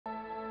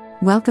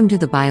Welcome to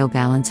the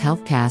BioBalance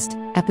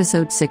Healthcast,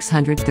 episode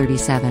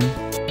 637.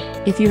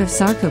 If you have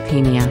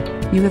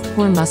sarcopenia, you have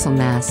poor muscle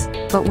mass,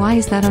 but why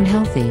is that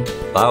unhealthy?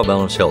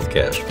 BioBalance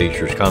Healthcast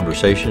features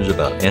conversations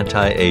about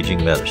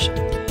anti-aging medicine.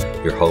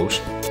 Your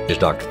host is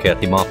Dr.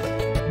 Kathy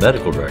Maupin,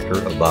 Medical Director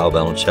of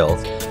BioBalance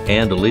Health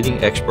and a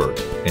leading expert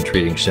in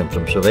treating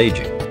symptoms of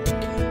aging.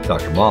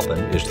 Dr. Maupin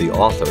is the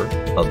author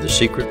of The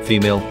Secret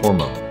Female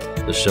Hormone,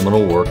 the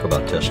seminal work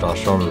about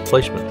testosterone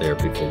replacement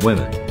therapy for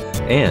women,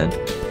 and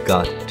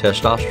Got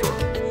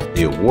Testosterone,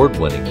 the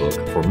award-winning book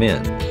for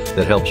men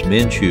that helps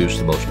men choose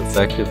the most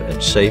effective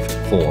and safe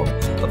form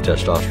of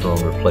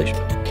testosterone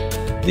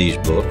replacement. These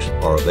books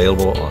are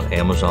available on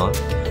Amazon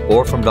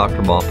or from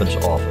Dr. Maupin's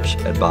office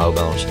at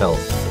BioBalance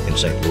Health in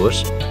St.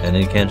 Louis and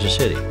in Kansas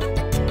City.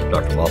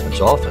 Dr. Maupin's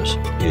office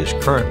is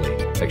currently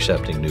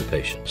accepting new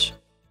patients.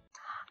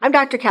 I'm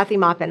Dr. Kathy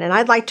Maupin, and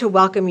I'd like to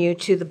welcome you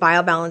to the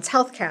BioBalance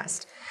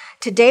Healthcast.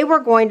 Today we're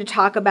going to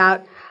talk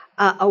about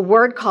a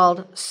word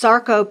called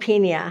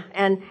sarcopenia,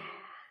 and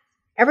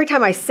every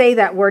time I say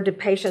that word to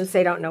patients,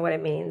 they don't know what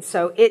it means.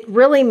 So it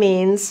really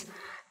means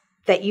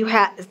that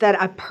that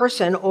a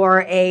person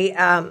or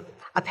a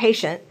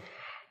patient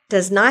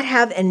does not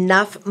have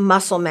enough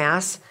muscle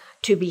mass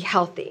to be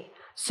healthy.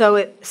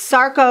 So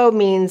sarco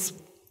means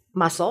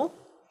muscle,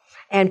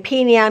 and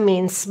penia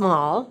means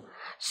small.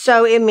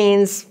 So it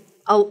means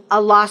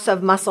a loss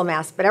of muscle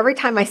mass. But every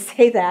time I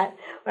say that,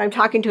 when I'm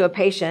talking to a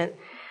patient,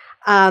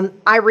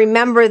 I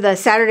remember the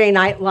Saturday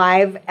Night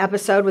Live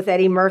episode with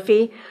Eddie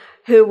Murphy,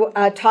 who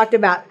talked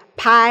about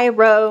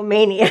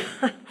pyromania.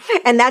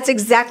 And that's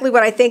exactly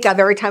what I think of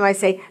every time I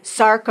say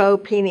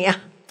sarcopenia.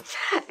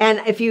 And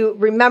if you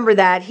remember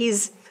that,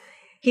 he's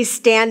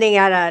standing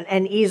at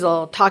an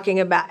easel talking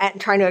about,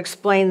 trying to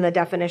explain the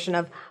definition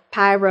of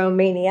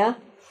pyromania.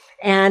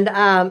 And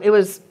it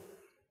was,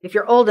 if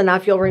you're old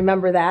enough, you'll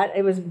remember that.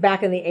 It was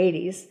back in the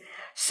 80s.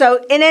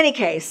 So in any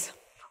case,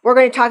 we're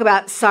going to talk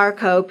about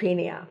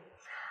sarcopenia.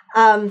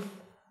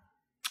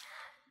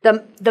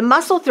 The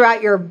muscle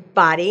throughout your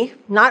body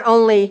not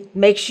only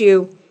makes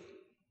you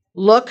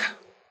look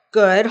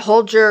good,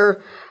 hold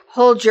your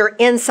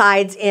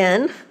insides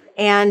in,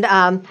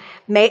 and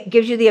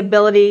gives you the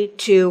ability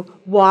to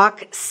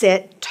walk,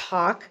 sit,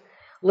 talk,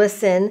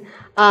 listen.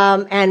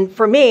 And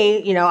for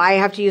me, I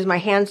have to use my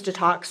hands to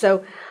talk,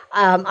 so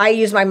I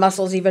use my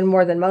muscles even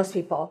more than most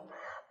people.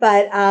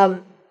 But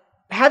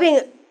having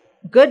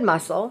good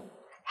muscle,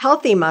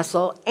 healthy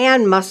muscle,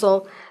 and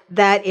muscle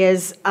that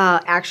is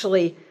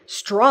actually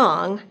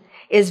strong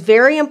is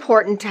very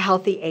important to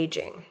healthy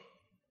aging.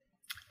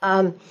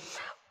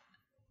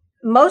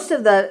 Most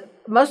of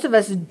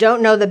us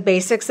don't know the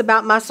basics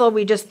about muscle.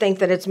 We just think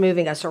that it's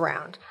moving us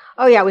around.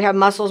 Oh yeah, we have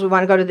muscles. We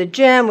want to go to the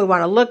gym. We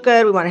want to look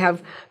good. We want to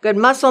have good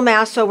muscle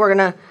mass. So we're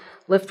going to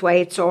lift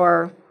weights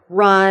or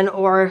run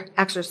or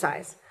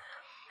exercise.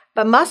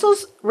 But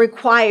muscles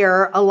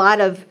require a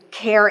lot of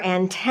care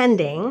and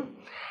tending.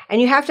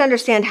 And you have to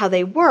understand how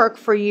they work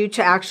for you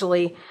to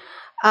actually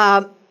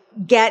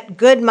get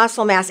good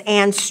muscle mass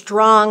and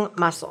strong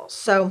muscles.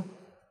 So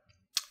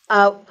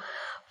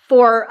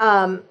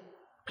for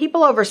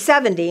people over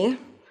 70,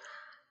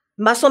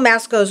 muscle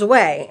mass goes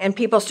away and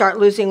people start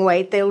losing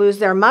weight. They lose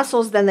their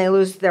muscles, then they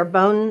lose their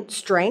bone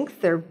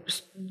strength.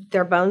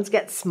 Their bones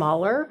get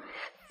smaller,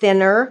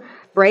 thinner,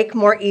 break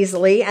more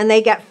easily, and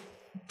they get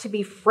to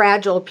be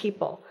fragile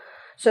people.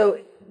 So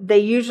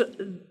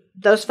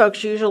those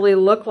folks usually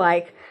look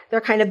like they're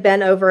kind of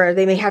bent over.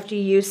 They may have to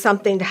use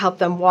something to help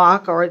them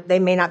walk, or they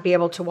may not be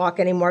able to walk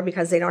anymore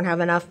because they don't have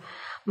enough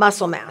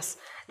muscle mass.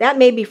 That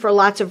may be for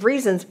lots of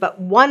reasons,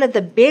 but one of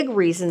the big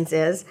reasons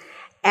is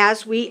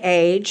as we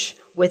age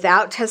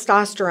without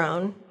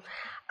testosterone,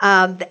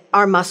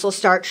 our muscles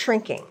start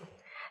shrinking.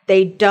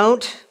 They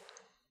don't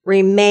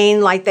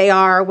remain like they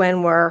are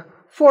when we're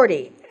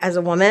 40 as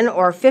a woman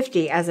or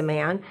 50 as a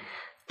man.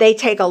 They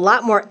take a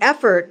lot more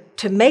effort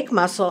to make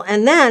muscle,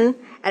 and then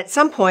at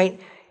some point,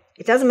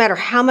 it doesn't matter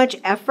how much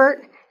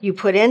effort you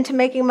put into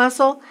making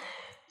muscle,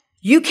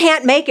 you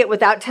can't make it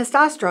without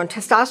testosterone.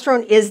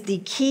 Testosterone is the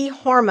key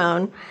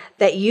hormone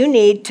that you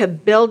need to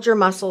build your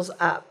muscles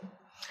up.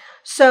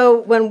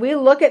 So when we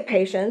look at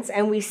patients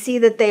and we see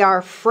that they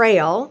are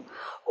frail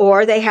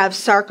or they have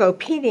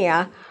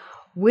sarcopenia,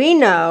 we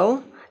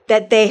know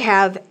that they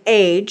have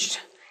aged,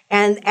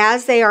 and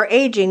as they are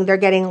aging, they're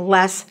getting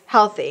less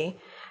healthy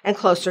and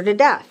closer to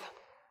death.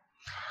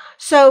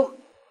 So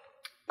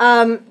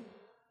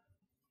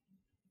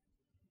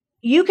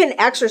you can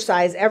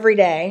exercise every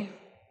day,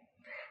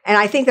 and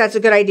I think that's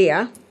a good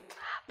idea,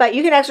 but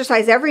you can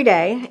exercise every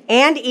day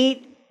and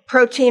eat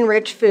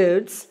protein-rich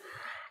foods,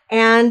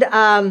 and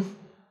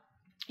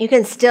you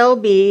can still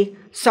be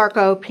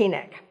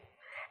sarcopenic.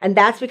 And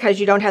that's because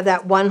you don't have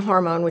that one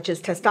hormone, which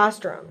is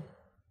testosterone.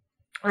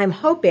 I'm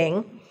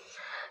hoping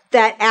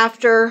that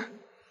after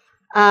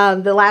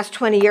the last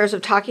 20 years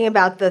of talking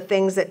about the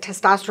things that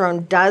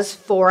testosterone does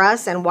for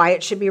us and why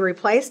it should be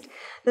replaced,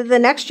 that the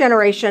next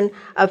generation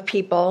of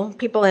people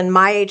in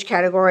my age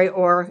category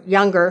or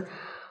younger,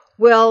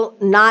 will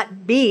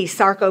not be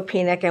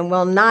sarcopenic and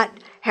will not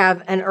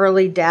have an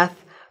early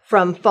death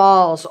from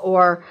falls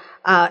or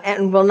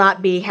and will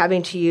not be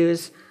having to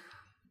use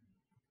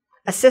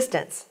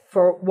assistance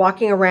for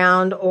walking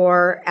around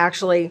or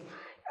actually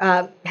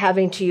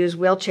having to use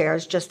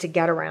wheelchairs just to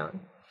get around.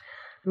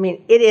 I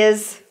mean, it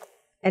is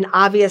an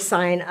obvious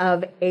sign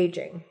of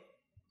aging.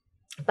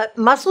 But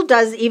muscle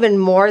does even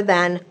more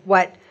than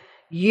what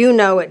you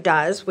know it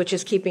does, which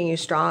is keeping you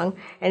strong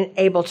and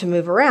able to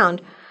move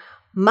around.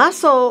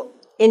 Muscle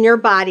in your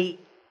body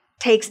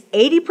takes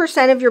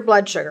 80% of your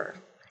blood sugar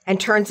and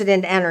turns it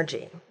into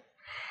energy.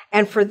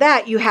 And for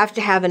that, you have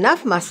to have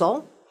enough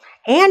muscle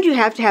and you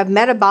have to have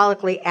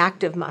metabolically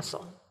active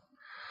muscle.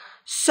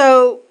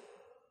 So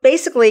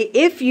basically,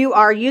 if you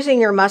are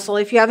using your muscle,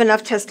 if you have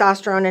enough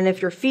testosterone and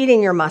if you're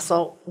feeding your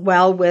muscle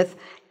well with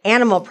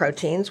animal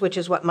proteins, which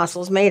is what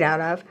muscle is made out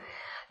of,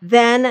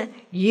 then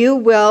you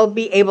will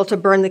be able to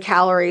burn the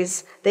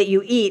calories that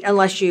you eat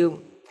unless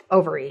you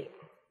overeat.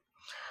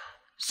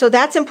 So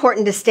that's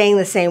important to staying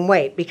the same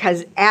weight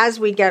because as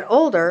we get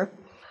older,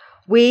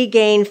 we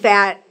gain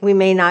fat. We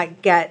may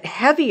not get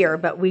heavier,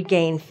 but we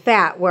gain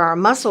fat where our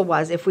muscle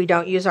was if we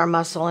don't use our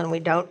muscle and we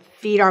don't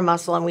feed our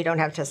muscle and we don't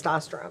have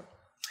testosterone.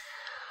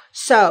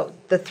 So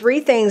the three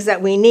things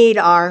that we need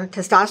are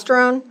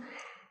testosterone,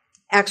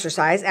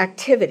 exercise,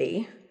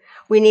 activity.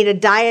 We need a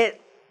diet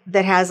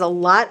that has a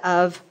lot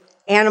of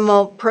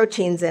animal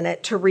proteins in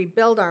it to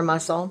rebuild our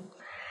muscle.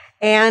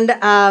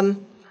 And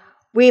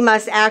we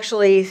must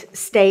actually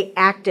stay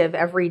active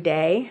every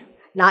day,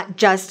 not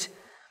just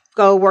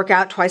go work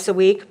out twice a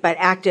week, but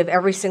active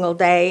every single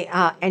day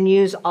and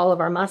use all of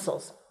our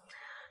muscles.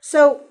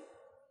 So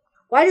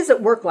why does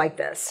it work like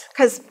this?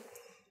 Because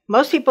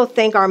most people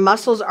think our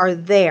muscles are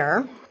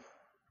there.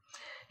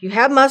 You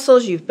have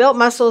muscles, you've built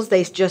muscles,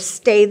 they just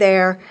stay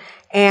there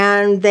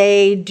and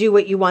they do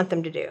what you want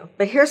them to do.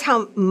 But here's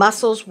how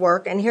muscles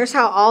work and here's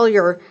how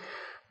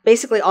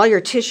basically all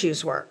your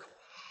tissues work.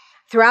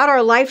 Throughout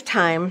our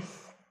lifetime,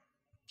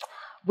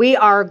 we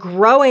are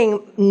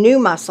growing new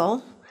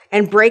muscle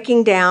and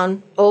breaking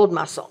down old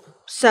muscle.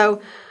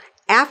 So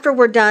after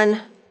we're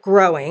done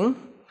growing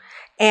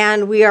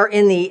and we are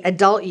in the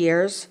adult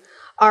years,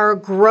 our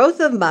growth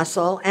of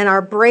muscle and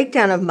our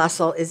breakdown of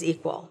muscle is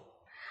equal.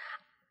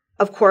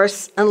 Of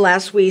course,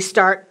 unless we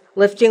start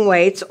lifting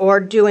weights or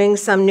doing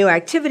some new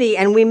activity,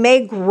 and we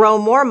may grow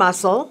more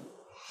muscle,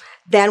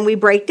 then we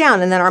break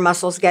down and then our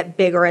muscles get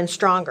bigger and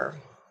stronger.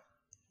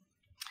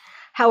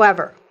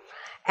 However,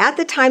 at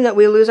the time that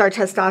we lose our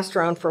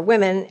testosterone for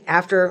women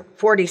after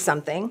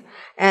 40-something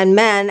and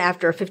men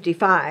after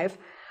 55,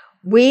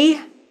 we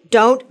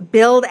don't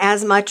build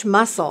as much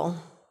muscle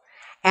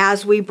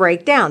as we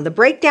break down. The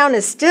breakdown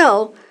is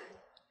still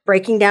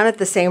breaking down at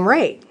the same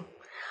rate.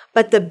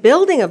 But the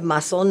building of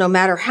muscle, no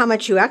matter how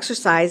much you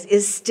exercise,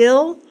 is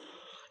still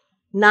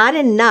not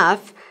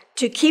enough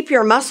to keep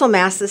your muscle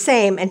mass the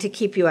same and to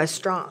keep you as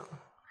strong.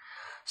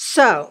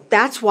 So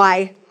that's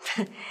why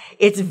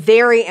it's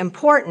very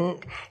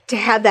important to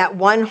have that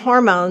one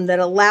hormone that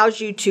allows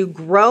you to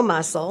grow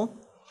muscle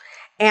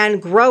and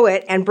grow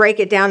it and break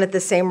it down at the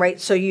same rate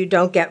so you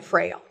don't get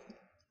frail.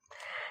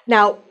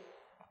 Now,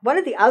 one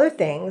of the other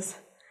things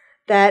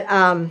that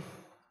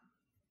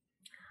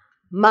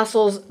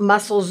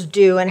muscles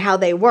do and how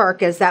they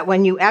work is that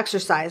when you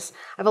exercise,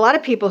 I have a lot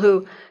of people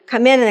who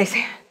come in and they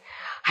say,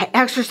 I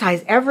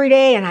exercise every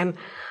day and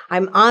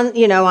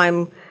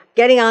I'm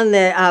getting on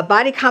the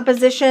body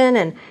composition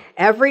and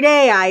every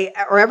day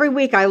or every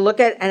week I look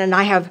at and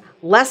I have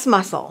less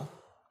muscle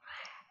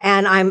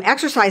and I'm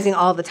exercising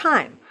all the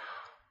time.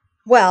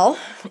 Well,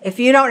 if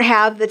you don't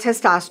have the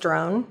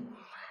testosterone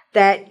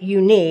that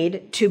you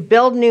need to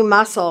build new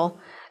muscle,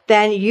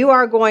 then you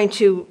are going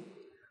to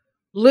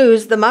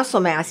lose the muscle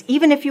mass,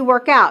 even if you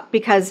work out,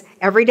 because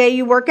every day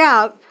you work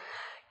out,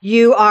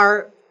 you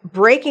are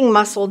breaking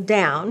muscle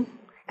down,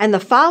 and the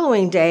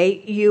following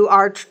day you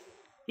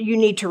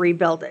need to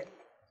rebuild it.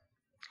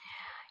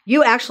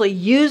 You actually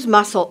use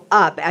muscle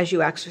up as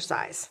you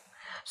exercise.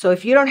 So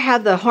if you don't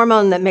have the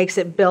hormone that makes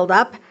it build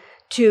up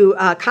to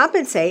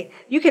compensate,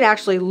 you can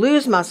actually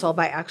lose muscle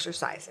by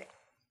exercising.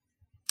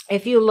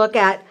 If you look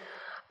at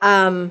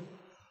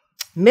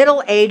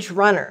middle-aged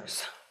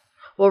runners,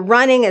 well,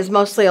 running is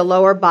mostly a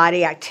lower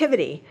body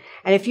activity.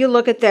 And if you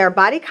look at their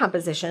body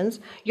compositions,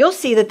 you'll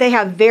see that they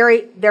have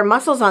their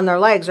muscles on their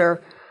legs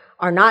are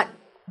not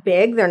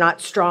big, they're not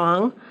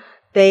strong.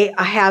 They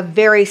have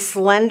very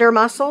slender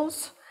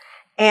muscles.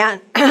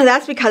 And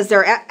that's because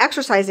they're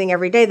exercising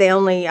every day. They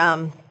only,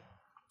 I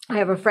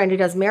have a friend who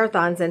does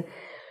marathons and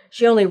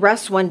she only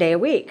rests one day a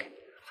week.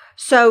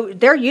 So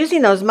they're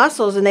using those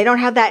muscles and they don't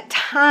have that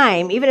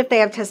time, even if they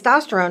have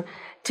testosterone,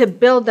 to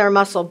build their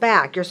muscle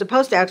back. You're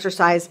supposed to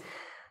exercise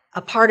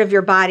a part of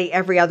your body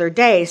every other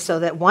day so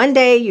that one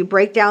day you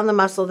break down the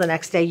muscle, the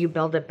next day you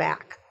build it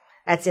back.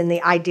 That's in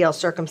the ideal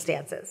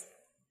circumstances.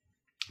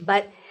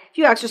 But if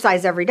you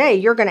exercise every day,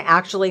 you're going to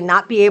actually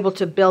not be able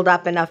to build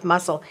up enough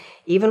muscle,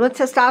 even with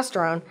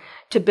testosterone,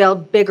 to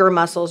build bigger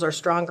muscles or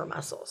stronger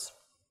muscles.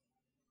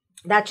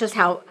 That's just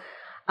how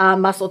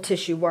muscle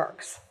tissue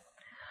works.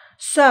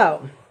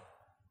 So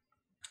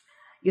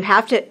You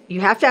have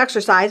to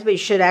exercise, but you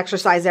should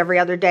exercise every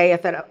other day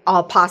if at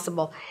all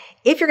possible.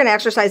 If you're going to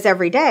exercise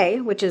every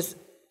day, which is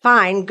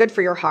fine, good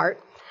for your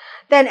heart,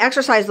 then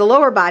exercise the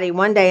lower body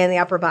one day and the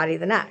upper body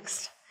the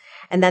next.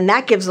 And then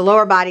that gives the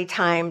lower body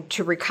time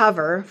to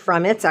recover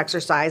from its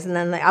exercise. And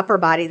then the upper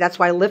body, that's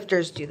why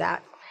lifters do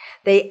that.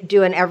 They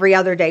do an every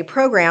other day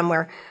program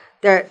where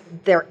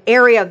their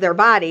area of their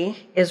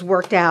body is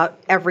worked out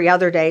every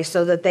other day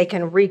so that they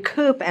can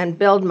recoup and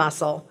build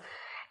muscle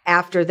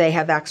after they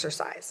have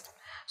exercised.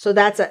 So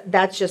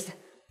that's just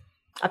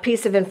a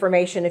piece of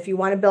information. If you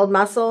want to build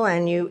muscle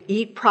and you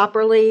eat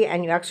properly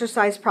and you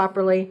exercise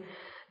properly,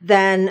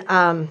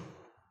 then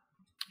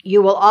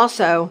you will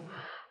also,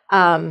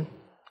 and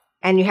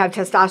you have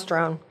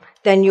testosterone,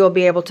 then you'll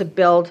be able to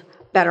build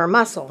better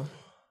muscle.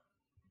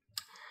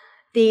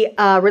 The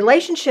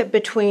relationship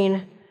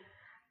between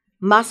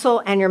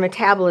muscle and your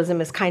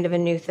metabolism is kind of a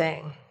new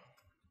thing.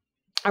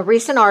 A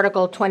recent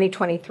article,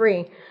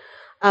 2023,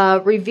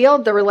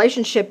 revealed the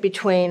relationship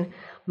between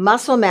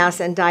muscle mass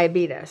and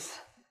diabetes.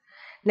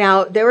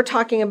 Now, they were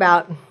talking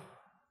about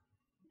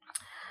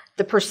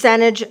the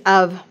percentage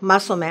of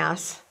muscle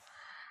mass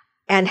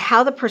and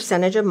how the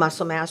percentage of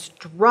muscle mass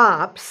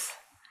drops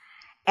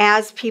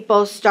as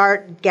people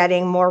start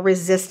getting more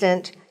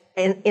resistant,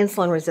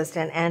 insulin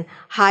resistant, and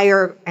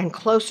higher and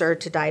closer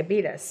to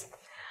diabetes.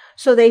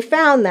 So they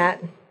found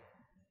that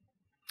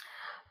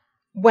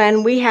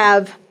when we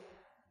have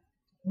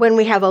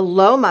a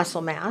low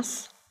muscle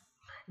mass,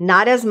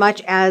 not as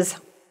much as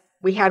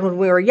we had when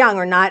we were young,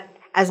 or not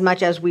as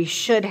much as we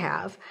should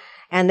have,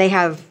 and they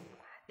have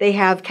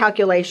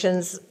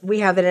calculations. We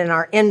have it in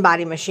our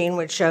in-body machine,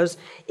 which shows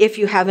if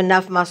you have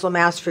enough muscle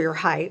mass for your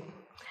height.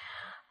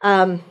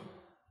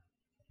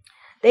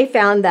 They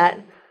found that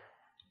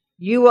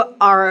you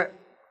are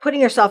putting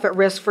yourself at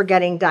risk for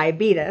getting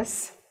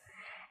diabetes,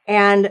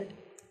 and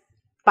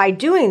by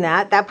doing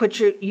that, that puts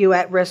you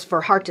at risk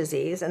for heart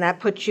disease, and that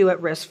puts you at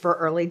risk for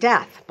early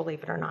death,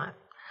 believe it or not.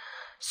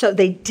 So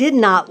they did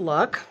not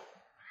look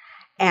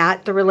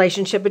at the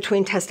relationship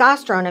between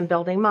testosterone and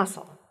building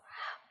muscle.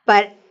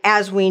 But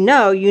as we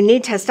know, you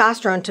need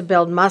testosterone to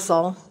build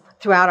muscle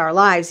throughout our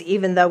lives,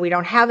 even though we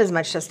don't have as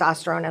much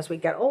testosterone as we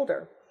get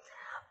older.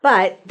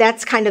 But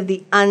that's kind of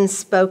the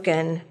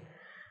unspoken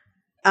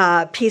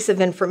piece of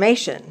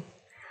information.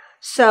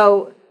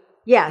 So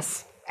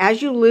yes,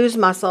 as you lose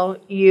muscle,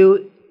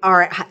 you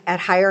are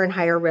at higher and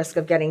higher risk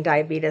of getting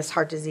diabetes,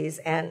 heart disease,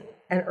 and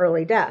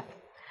early death.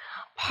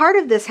 Part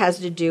of this has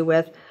to do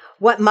with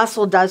what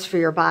muscle does for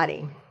your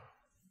body.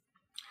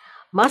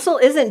 Muscle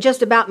isn't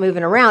just about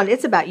moving around,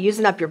 it's about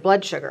using up your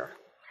blood sugar.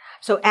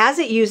 So as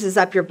it uses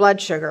up your blood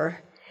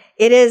sugar,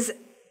 it is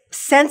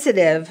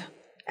sensitive,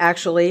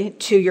 actually,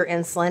 to your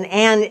insulin,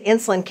 and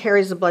insulin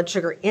carries the blood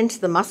sugar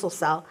into the muscle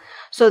cell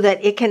so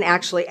that it can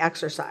actually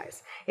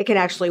exercise. It can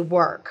actually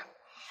work.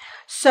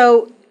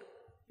 So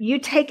you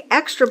take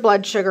extra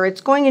blood sugar,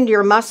 it's going into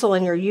your muscle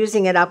and you're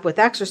using it up with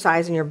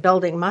exercise and you're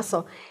building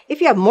muscle.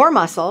 If you have more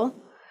muscle,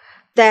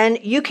 then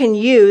you can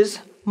use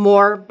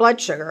more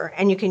blood sugar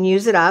and you can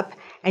use it up,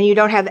 and you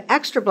don't have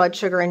extra blood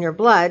sugar in your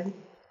blood,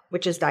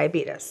 which is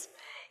diabetes.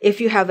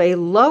 If you have a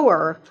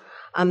lower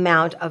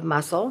amount of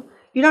muscle,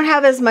 you don't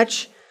have as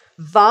much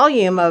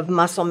volume of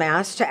muscle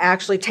mass to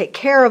actually take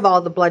care of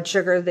all the blood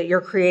sugar that you're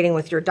creating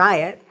with your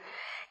diet.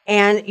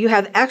 And you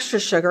have extra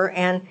sugar,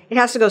 and it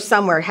has to go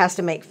somewhere. It has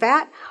to make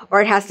fat, or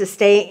it has to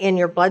stay in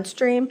your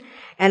bloodstream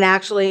and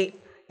actually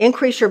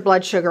increase your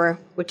blood sugar,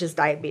 which is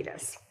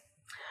diabetes.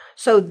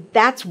 So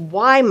that's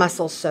why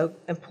muscle's so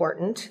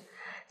important.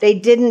 They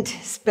didn't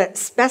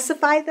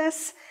specify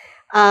this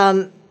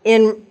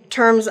in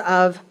terms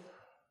of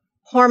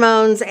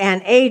hormones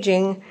and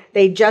aging.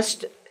 They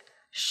just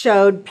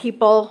showed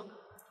people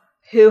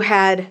who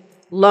had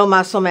low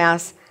muscle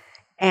mass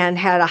and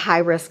had a high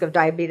risk of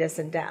diabetes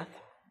and death.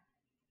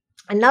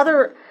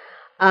 Another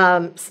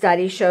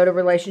study showed a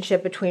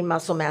relationship between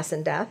muscle mass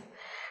and death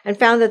and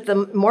found that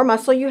the more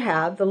muscle you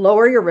have, the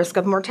lower your risk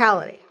of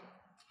mortality.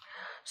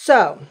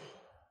 So,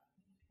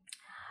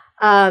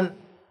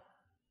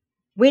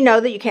 we know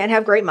that you can't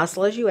have great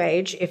muscle as you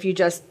age if you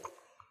just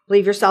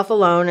leave yourself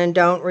alone and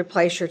don't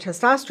replace your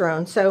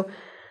testosterone. So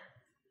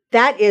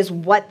that is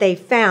what they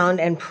found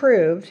and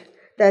proved,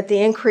 that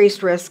the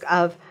increased risk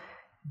of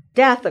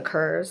death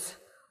occurs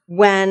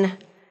when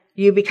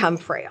you become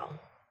frail.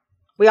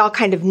 We all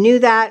kind of knew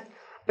that,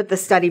 but the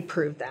study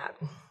proved that.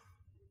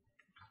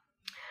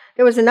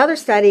 There was another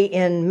study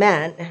in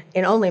men,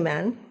 in only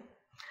men,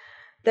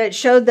 that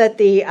showed that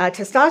the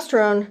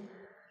testosterone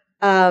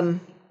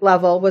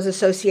level was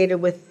associated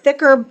with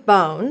thicker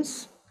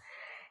bones,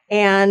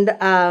 and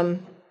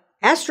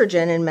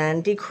estrogen in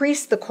men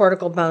decreased the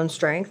cortical bone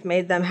strength,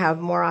 made them have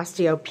more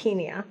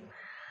osteopenia.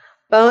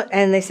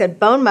 And they said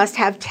bone must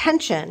have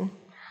tension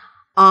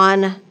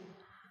on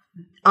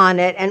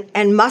it,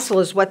 and muscle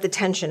is what the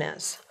tension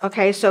is.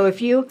 Okay, so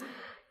if you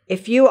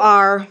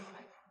are,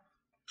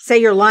 say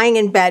you're lying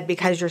in bed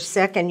because you're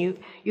sick and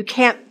you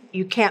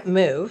can't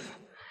move,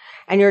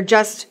 and you're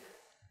just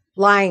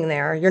lying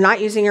there, you're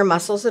not using your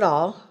muscles at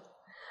all,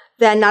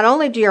 then not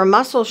only do your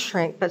muscles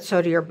shrink, but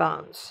so do your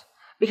bones,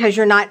 because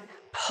you're not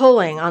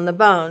pulling on the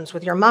bones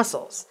with your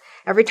muscles.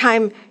 Every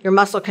time your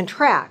muscle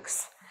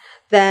contracts,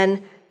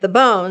 then the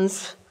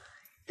bones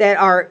that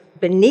are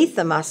beneath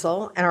the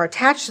muscle and are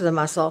attached to the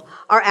muscle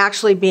are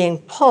actually being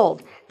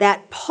pulled.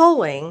 That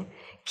pulling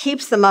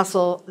keeps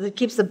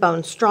the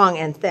bone strong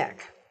and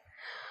thick.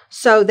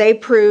 So they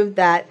proved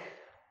that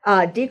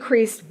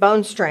decreased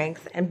bone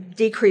strength and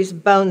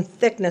decreased bone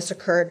thickness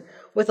occurred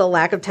with a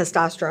lack of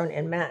testosterone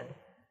in men.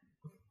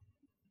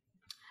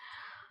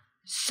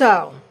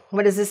 So,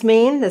 what does this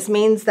mean? This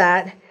means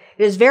that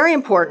it is very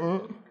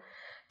important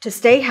to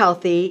stay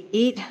healthy,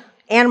 eat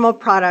animal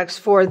products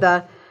for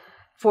the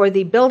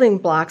building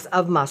blocks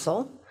of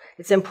muscle.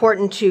 It's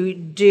important to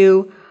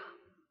do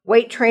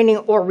weight training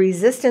or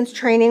resistance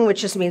training,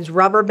 which just means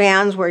rubber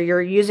bands where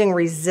you're using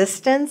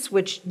resistance,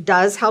 which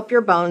does help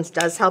your bones,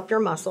 does help your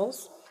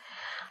muscles.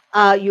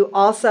 You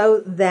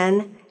also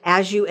then,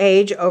 as you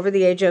age, over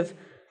the age of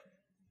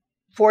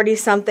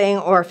 40-something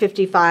or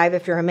 55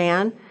 if you're a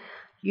man,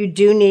 you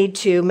do need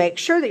to make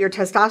sure that your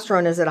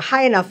testosterone is at a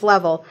high enough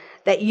level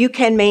that you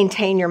can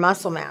maintain your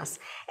muscle mass.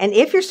 And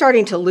if you're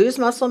starting to lose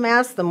muscle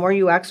mass the more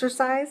you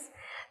exercise,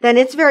 then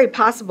it's very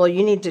possible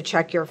you need to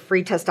check your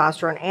free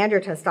testosterone and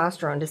your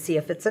testosterone to see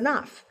if it's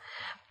enough,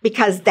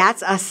 because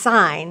that's a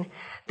sign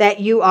that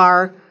you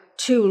are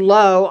too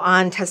low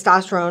on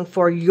testosterone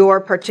for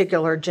your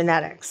particular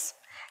genetics.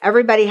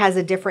 Everybody has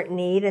a different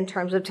need in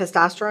terms of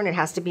testosterone. It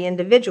has to be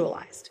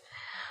individualized.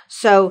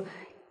 So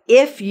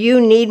if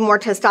you need more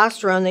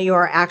testosterone than you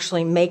are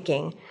actually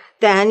making,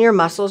 then your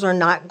muscles are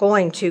not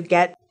going to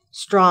get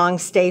strong,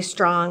 stay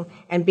strong,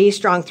 and be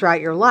strong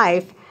throughout your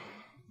life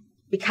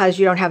because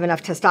you don't have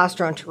enough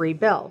testosterone to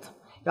rebuild.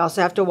 You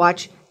also have to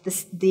watch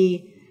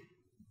the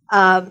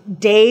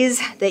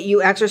days that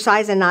you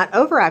exercise and not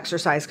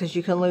over-exercise, because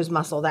you can lose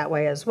muscle that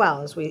way as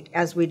well,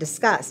 as we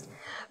discussed.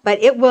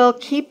 But it will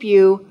keep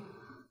you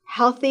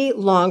healthy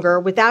longer,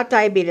 without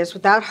diabetes,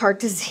 without heart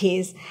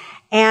disease,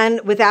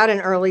 and without an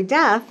early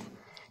death,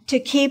 to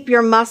keep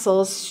your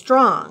muscles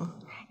strong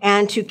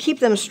and to keep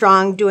them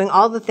strong doing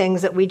all the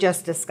things that we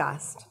just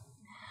discussed.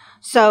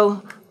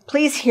 So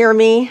please hear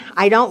me.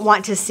 I don't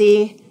want to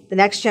see the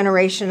next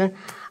generation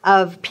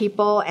of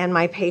people and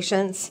my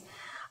patients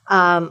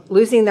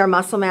losing their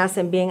muscle mass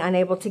and being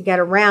unable to get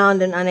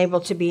around and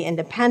unable to be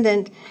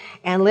independent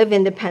and live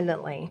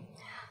independently.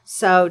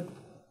 So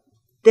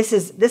this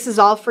is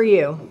all for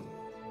you.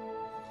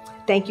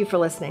 Thank you for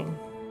listening.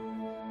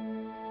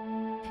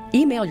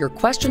 Email your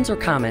questions or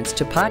comments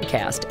to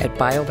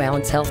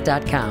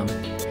podcast@biobalancehealth.com.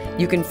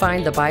 You can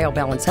find the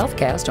BioBalance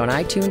Healthcast on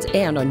iTunes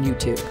and on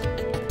YouTube.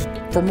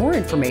 For more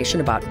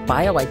information about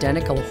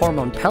bioidentical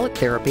hormone pellet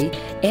therapy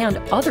and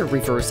other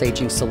reverse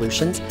aging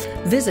solutions,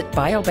 visit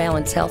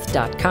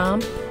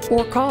biobalancehealth.com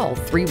or call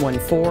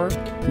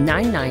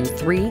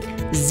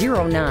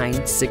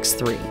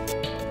 314-993-0963.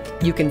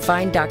 You can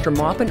find Dr.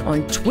 Maupin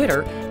on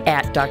Twitter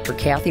 @Dr.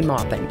 Kathy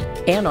Maupin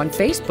and on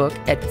Facebook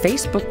at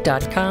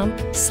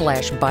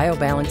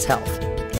facebook.com/biobalancehealth.